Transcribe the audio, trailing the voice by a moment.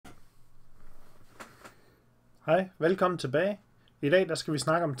Hej, velkommen tilbage. I dag der skal vi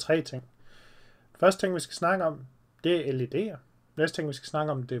snakke om 3 ting. Første ting vi skal snakke om, det er LED'er. Næste ting vi skal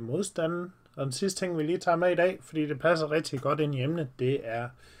snakke om, det er modstanden. Og den sidste ting vi lige tager med i dag, fordi det passer rigtig godt ind i emnet, det er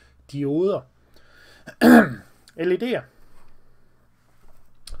dioder. LED'er.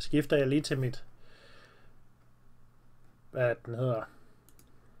 Skifter jeg lige til mit, hvad den hedder,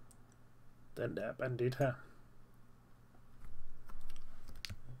 den der bandit her.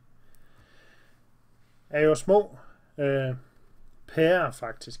 Er jo små pærer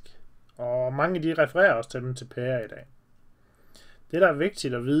faktisk. Og mange de refererer også til dem til pærer i dag. Det der er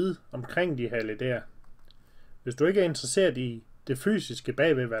vigtigt at vide omkring de her LED'er. Hvis du ikke er interesseret i det fysiske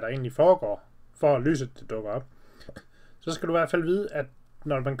bagved, hvad der egentlig foregår, for at lyset det dukker op, så skal du i hvert fald vide, at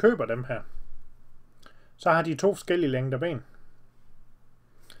når man køber dem her, så har de 2 forskellige længder ben.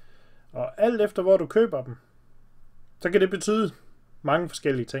 Og alt efter hvor du køber dem, så kan det betyde mange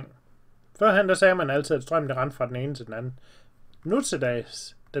forskellige ting. Førhen der sagde man altid, at strømmen rendte fra den ene til den anden. Nu til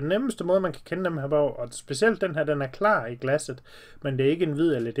dags, den nemmeste måde man kan kende dem her på, og specielt den her, den er klar i glasset, men det er ikke en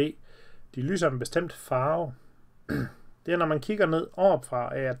hvid LED. De lyser en bestemt farve. Det er når man kigger ned overfra,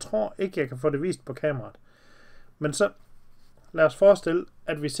 og jeg tror ikke jeg kan få det vist på kameraet. Men så lad os forestille,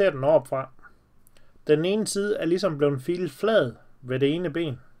 at vi ser den overfra. Den ene side er ligesom blevet filet flad ved det ene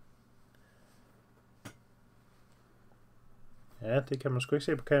ben. Ja, det kan man sgu ikke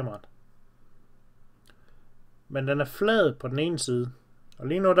se på kameraet. Men den er flad på den ene side. Og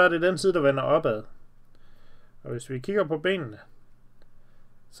lige nu der er det den side, der vender opad. Og hvis vi kigger på benene,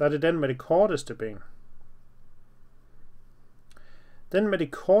 så er det den med det korteste ben. Den med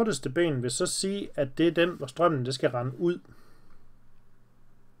det korteste ben vil så sige, at det er den, hvor strømmen det skal rende ud.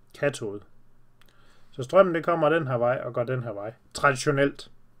 Katode. Så strømmen det kommer den her vej og går den her vej.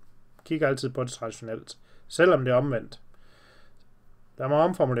 Traditionelt. Kigger altid på det traditionelt. Selvom det er omvendt. Lad mig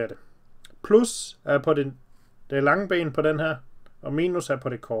omformulere det. Plus er på det lange ben på den her, og minus er på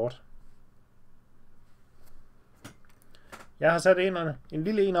det kort. Jeg har sat en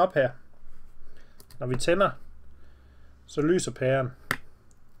lille en op her. Når vi tænder, så lyser pæren.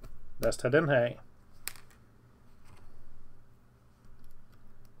 Lad os tage den her af.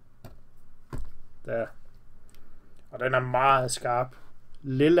 Der. Og den er meget skarp.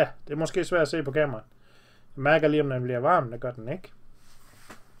 Lilla. Det er måske svært at se på kameraet. Jeg mærker lige, om den bliver varm. Det gør den ikke.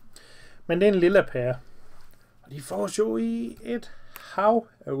 Men det er en lilla pære. Og de får jo i et hav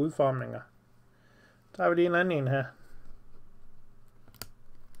af udformninger. Der har vi lige en anden en her.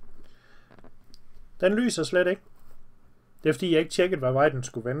 Den lyser slet ikke. Det er fordi jeg ikke tjekkede, hvad vej den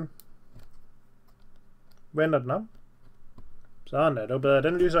skulle vende. Vender den om. Sådan der, det var bedre.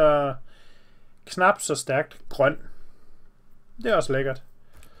 Den lyser knap så stærkt grøn. Det er også lækkert.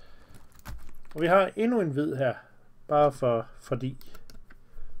 Og vi har endnu en hvid her. Bare fordi.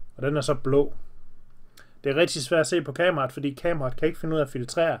 Og den er så blå. Det er rigtig svært at se på kameraet, fordi kameraet kan ikke finde ud af at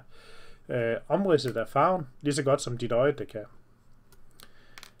filtrere omridset af farven, lige så godt som dit øje det kan.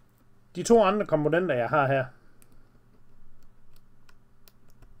 De 2 andre komponenter, jeg har her,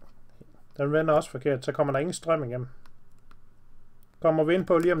 den vender også forkert, så kommer der ingen strøm igennem. Kommer vi ind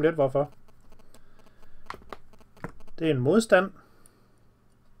på lige om lidt, hvorfor. Det er en modstand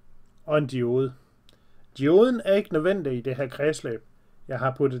og en diode. Dioden er ikke nødvendig i det her kredsløb. Jeg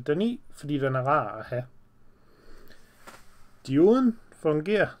har puttet den i, fordi den er rar at have. Dioden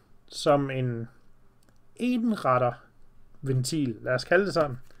fungerer som en enretter ventil. Lad os kalde det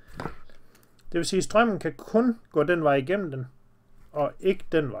sådan. Det vil sige, at strømmen kan kun gå den vej igennem den, og ikke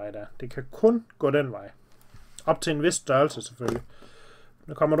den vej der. Det kan kun gå den vej. Op til en vis størrelse selvfølgelig.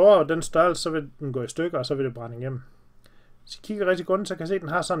 Når kommer du over den størrelse, så vil den gå i stykker, og så vil det brænde igennem. Hvis I kigger rigtig grundigt, så kan I se, at den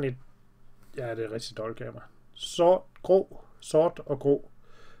har sådan et... Ja, det er rigtig dårligt kamera. Sort og grå.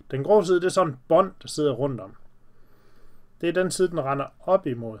 Den grå side, det er sådan et bånd, der sidder rundt om. Det er den side, den render op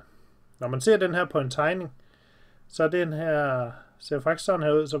imod. Når man ser den her på en tegning, så er den her, ser faktisk sådan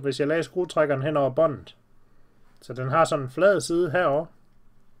her ud, så hvis jeg lagde skruetrækkeren hen over båndet, så den har sådan en flad side herover,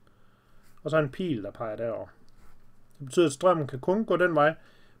 og så en pil, der peger derover. Det betyder, at strømmen kan kun gå den vej,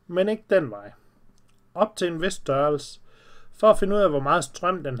 men ikke den vej. Op til en vis størrelse. For at finde ud af, hvor meget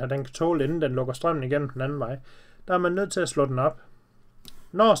strøm den her den kan tåle, inden den lukker strømmen igennem den anden vej, der er man nødt til at slå den op.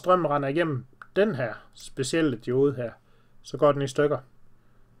 Når strømmen render igennem den her specielle diode her, så går den i stykker.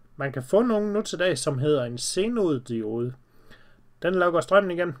 Man kan få nogle nu til dag, som hedder en senodiode. Den lukker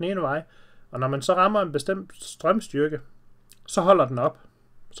strømmen igennem den ene vej, og når man så rammer en bestemt strømstyrke, så holder den op.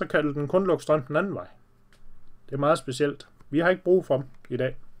 Så kan den kun lukke strøm den anden vej. Det er meget specielt. Vi har ikke brug for dem i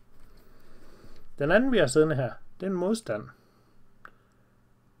dag. Den anden vi har siddende her, det er en modstand.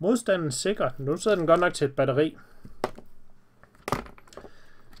 Modstanden sikrer, nu sidder den godt nok til et batteri.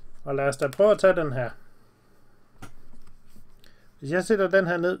 Og lad os da prøve at tage den her. Hvis jeg sætter den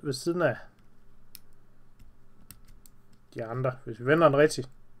her ned ved siden af de andre, hvis vi vender den rigtigt,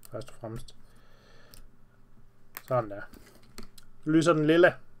 først og fremmest. Sådan der. Så lyser den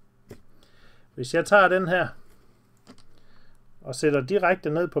lilla. Hvis jeg tager den her og sætter direkte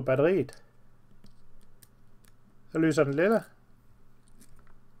ned på batteriet, så lyser den lilla.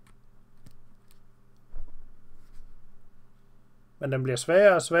 Men den bliver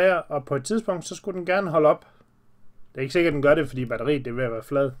svagere og svagere, og på et tidspunkt, så skulle den gerne holde op. Det er ikke sikkert, at den gør det, fordi batteriet det er ved at være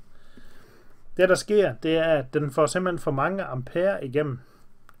flad. Det, der sker, det er, at den får simpelthen for mange ampere igennem.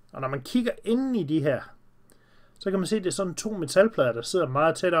 Og når man kigger inden i de her, så kan man se, at det er sådan to metalplader, der sidder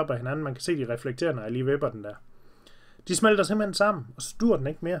meget tæt op ad hinanden. Man kan se, de reflekterer, når jeg lige vipper den der. De smelter simpelthen sammen, og så dur den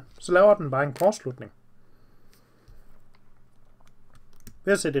ikke mere. Så laver den bare en kortslutning.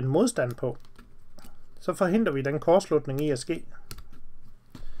 Ved at sætte en modstand på, så forhindrer vi den kortslutning i at ske.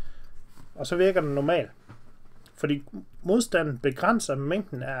 Og så virker den normalt. Fordi modstanden begrænser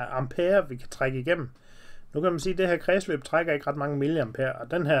mængden af ampere, vi kan trække igennem. Nu kan man sige, at det her kredsløb trækker ikke ret mange milliampere,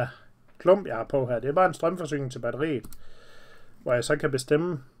 og den her klump, jeg har på her, det er bare en strømforsyning til batteriet, hvor jeg så kan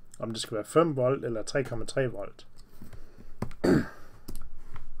bestemme, om det skal være 5 volt eller 3,3 volt.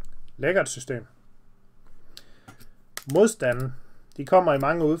 Lækkert system. Modstanden, de kommer i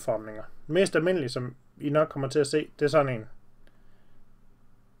mange udformninger. Den mest almindelige, som I nok kommer til at se, det er sådan en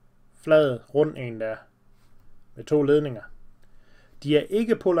flad, rund en der, med 2 ledninger. De er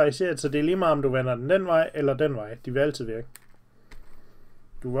ikke polariseret, så det er lige meget, om du vender den vej eller den vej. De vil altid virke.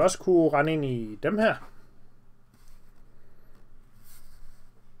 Du vil også kunne rende ind i dem her.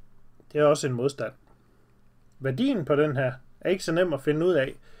 Det er også en modstand. Værdien på den her er ikke så nem at finde ud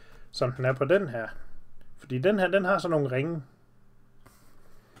af, som den er på den her. Fordi den her, den har sådan nogle ringe.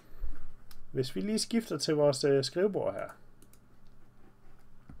 Hvis vi lige skifter til vores skrivebord her.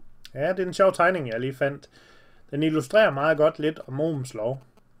 Ja, det er en sjov tegning, jeg lige fandt. Den illustrerer meget godt lidt om Ohms lov.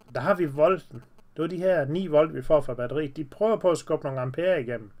 Der har vi volten. Det var de her 9 volt, vi får fra batteriet. De prøver på at skubbe nogle ampere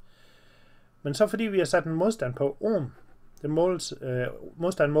igennem. Men så fordi vi har sat en modstand på ohm,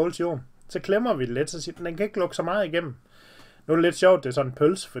 modstand måles i ohm, så klemmer vi det lidt, så siger den kan ikke lukke så meget igennem. Nu er det lidt sjovt, det er sådan en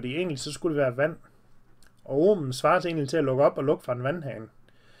pølse, fordi egentlig så skulle det være vand. Og ohmen svarer egentlig til at lukke op og lukke fra en vandhane.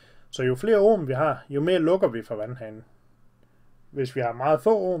 Så jo flere ohm vi har, jo mere lukker vi fra vandhanen. Hvis vi har meget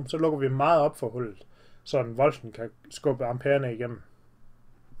få ohm, så lukker vi meget op for hullet, så en volten kan skubbe ampererne igennem.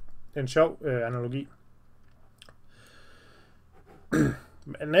 Det er en sjov analogi.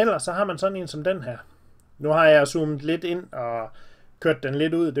 Men ellers så har man sådan en som den her. Nu har jeg zoomet lidt ind og kørt den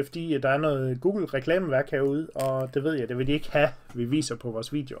lidt ud. Det er fordi, der er noget Google-reklameværk herude, og det ved jeg, det vil de ikke have, vi viser på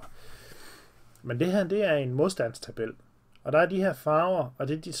vores videoer. Men det her, det er en modstandstabel. Og der er de her farver, og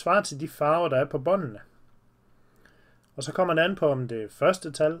det svarer til de farver, der er på båndene. Og så kommer det an på, om det er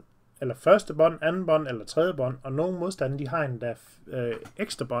første tal, eller første bånd, anden bånd eller tredje bånd, og nogle modstande, de har endda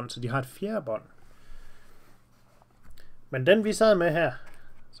ekstra bånd, så de har et fjerde bånd. Men den vi sad med her,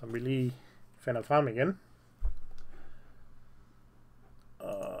 som vi lige finder frem igen,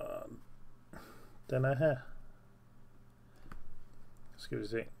 og den er her. Skal vi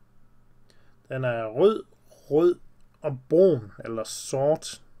se. Den er rød og brun, eller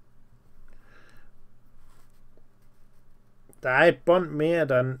sort. Der er et bånd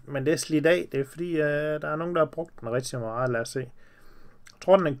mere, men det er slidt af. Det er fordi, der er nogen, der har brugt den rigtig meget. Lad os se. Jeg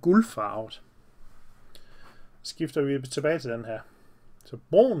tror, den er guldfarvet. Skifter vi tilbage til den her. Så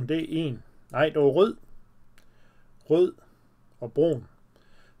brun, det er en. Nej, det var rød. Rød og brun.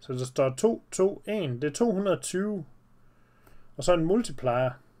 Så der står 2, 2, 1. Det er 220. Og så en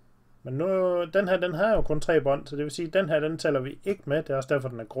multiplier. Men nu, den her, den har jo kun 3 bånd. Så det vil sige, at den her, den tæller vi ikke med. Det er også derfor,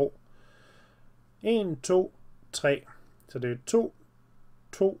 den er grå. 1, 2, 3. Så det er 2,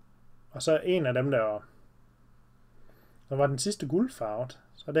 2, og så en af dem der. Så var den sidste guldfarvet.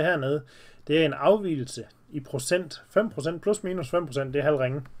 Så det hernede, det er en afvigelse i procent. 5% plus minus 5%, det er halv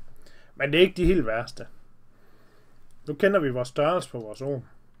ringe. Men det er ikke de helt værste. Nu kender vi vores størrelse på vores ohm.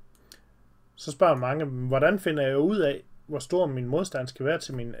 Så spørger mange, hvordan finder jeg ud af, hvor stor min modstand skal være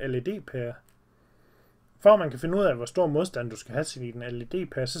til min LED-pære? For at man kan finde ud af, hvor stor modstand du skal have til din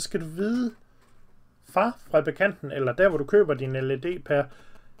LED-pære, så skal du vide fra fabrikanten, eller der hvor du køber din LED-pære,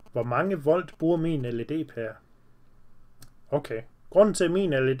 hvor mange volt bruger min LED-pære. Okay. Grunden til at min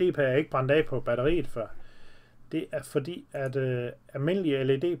LED-pære er ikke brændt af på batteriet før, det er fordi, at almindelige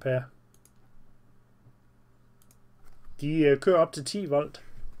LED-pærer, de kører op til 10 volt.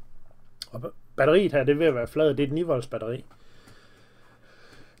 Og batteriet her, det er ved at være flad, det er et 9 volts batteri.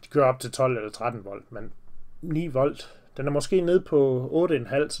 De kører op til 12 eller 13 volt, men 9 volt, den er måske nede på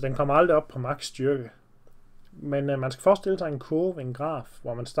 8,5, så den kommer aldrig op på max styrke. Men man skal forestille sig en kurve, en graf,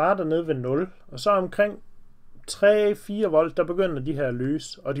 hvor man starter nede ved 0, og så omkring 3-4 volt, der begynder de her at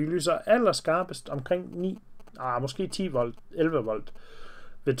lyse, og de lyser allerskarpest omkring 9, måske 10 volt, 11 volt.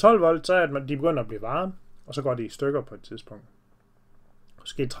 Ved 12 volt, så er det, at de begynder at blive varme, og så går de i stykker på et tidspunkt.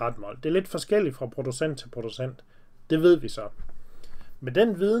 Måske 13 volt. Det er lidt forskelligt fra producent til producent. Det ved vi så. Men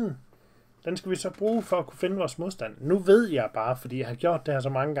den viden, den skal vi så bruge for at kunne finde vores modstand. Nu ved jeg bare, fordi jeg har gjort det her så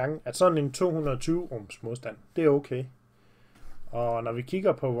mange gange, at sådan en 220 ohms modstand, det er okay. Og når vi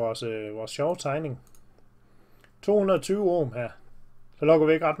kigger på vores sjove tegning, 220 ohm her, så lukker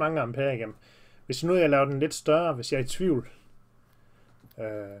vi ikke ret mange ampere igennem. Hvis nu jeg laver den lidt større, hvis jeg er i tvivl,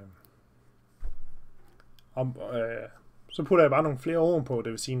 så putter jeg bare nogle flere ohm på,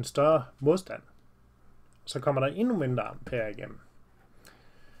 det vil sige en større modstand. Så kommer der endnu mindre ampere igennem.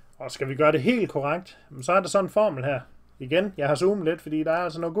 Og skal vi gøre det helt korrekt, så er der sådan en formel her. Igen, jeg har zoomet lidt, fordi der er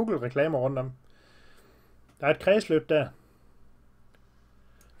altså nogle Google-reklamer rundt om. Der er et kredsløb der.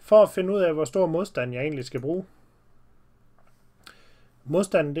 For at finde ud af, hvor stor modstand jeg egentlig skal bruge.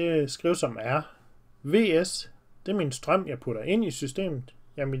 Modstanden, det skrives som R. VS, det er min strøm, jeg putter ind i systemet.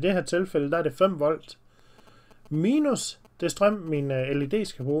 Jamen i det her tilfælde, der er det 5 volt. Minus det strøm, min LED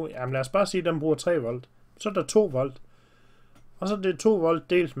skal bruge. Jamen lad os bare sige, at den bruger 3 volt. Så er der 2 volt. Og så er det 2 volt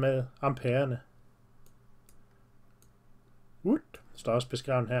delt med ampererne. Står også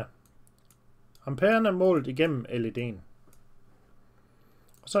beskrevet her. Ampererne er målt igennem LED'en.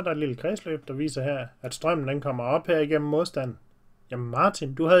 Og så er der et lille kredsløb, der viser her, at strømmen den kommer op her igennem modstanden. Jamen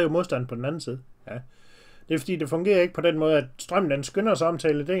Martin, du havde jo modstand på den anden side. Ja. Det er fordi, det fungerer ikke på den måde, at strømmen den skynder sig om til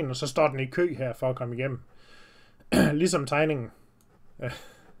LED'en, og så står den i kø her for at komme igennem. Ligesom tegningen. Ja.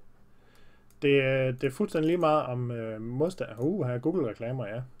 Det er fuldstændig lige meget om modstand. Her er Google-reklamer,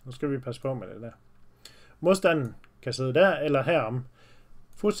 ja. Nu skal vi passe på med det der. Modstanden kan sidde der eller herom.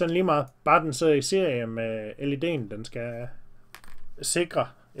 Fuldstændig lige meget. Bare den sidder i serie med LED'en, den skal sikre,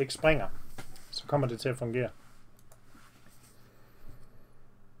 ikke springer. Så kommer det til at fungere.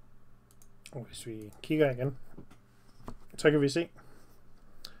 Og hvis vi kigger igen, så kan vi se.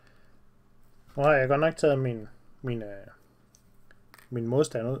 Nu har jeg godt nok taget min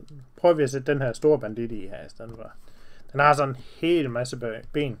modstand ud. Prøver vi at sætte den her store bandit i her i stedet for. Den har sådan en hel masse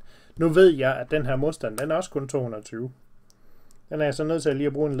ben. Nu ved jeg, at den her modstand, den er også kun 220. Den er jeg så nødt til lige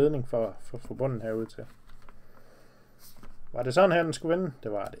at bruge en ledning for at få bunden herude til. Var det sådan her, den skulle vende?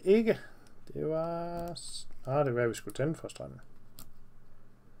 Det var det ikke. Det var... det var, vi skulle tænde for strømmen.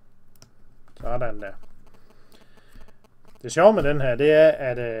 Sådan der. Det sjove med den her, det er,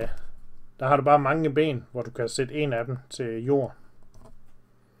 at der har du bare mange ben, hvor du kan sætte en af dem til jord.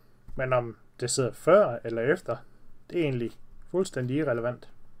 Men om det sidder før eller efter, det er egentlig fuldstændig irrelevant.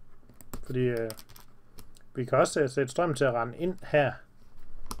 Fordi vi kan også sætte strøm til at rende ind her.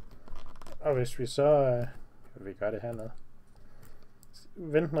 Og hvis vi så... vi gør det hernede.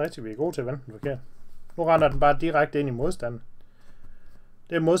 Vend den rigtigt, vi er gode til at vende den forkert. Nu render den bare direkte ind i modstanden.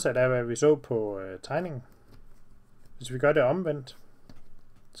 Det er modsat af, hvad vi så på tegningen. Hvis vi gør det omvendt,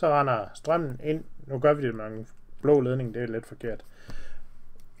 så render strømmen ind. Nu gør vi det med en blå ledning, det er lidt forkert.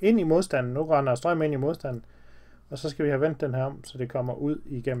 Ind i modstanden. Nu render strømmen ind i modstanden. Og så skal vi have vendt den her om, så det kommer ud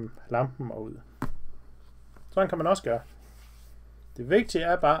igennem lampen og ud. Sådan kan man også gøre. Det vigtige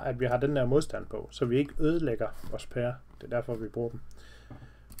er bare, at vi har den der modstand på, så vi ikke ødelægger vores pærer. Det er derfor, vi bruger dem.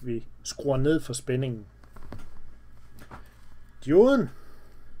 Vi skruer ned for spændingen. Dioden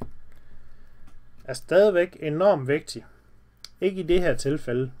er stadigvæk enormt vigtig. Ikke i det her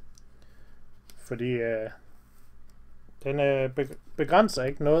tilfælde, fordi den begrænser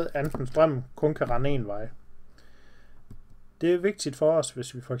ikke noget andet end strømmen kun kan rende en vej. Det er vigtigt for os,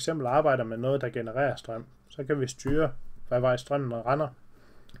 hvis vi for eksempel arbejder med noget, der genererer strøm. Så kan vi styre, hvad vej strømmen render.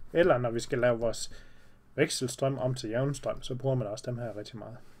 Eller når vi skal lave vores vekselstrøm om til jævnstrøm, så bruger man også dem her rigtig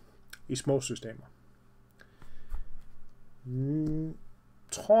meget. I små systemer.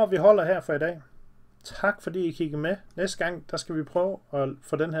 Tror vi holder her for i dag. Tak fordi I kiggede med. Næste gang, der skal vi prøve at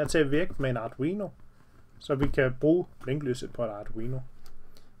få den her til at virke med en Arduino. Så vi kan bruge blinklyset på et Arduino.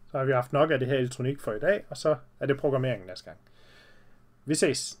 Så har vi haft nok af det her elektronik for i dag, og så er det programmeringen næste gang. Vi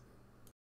ses!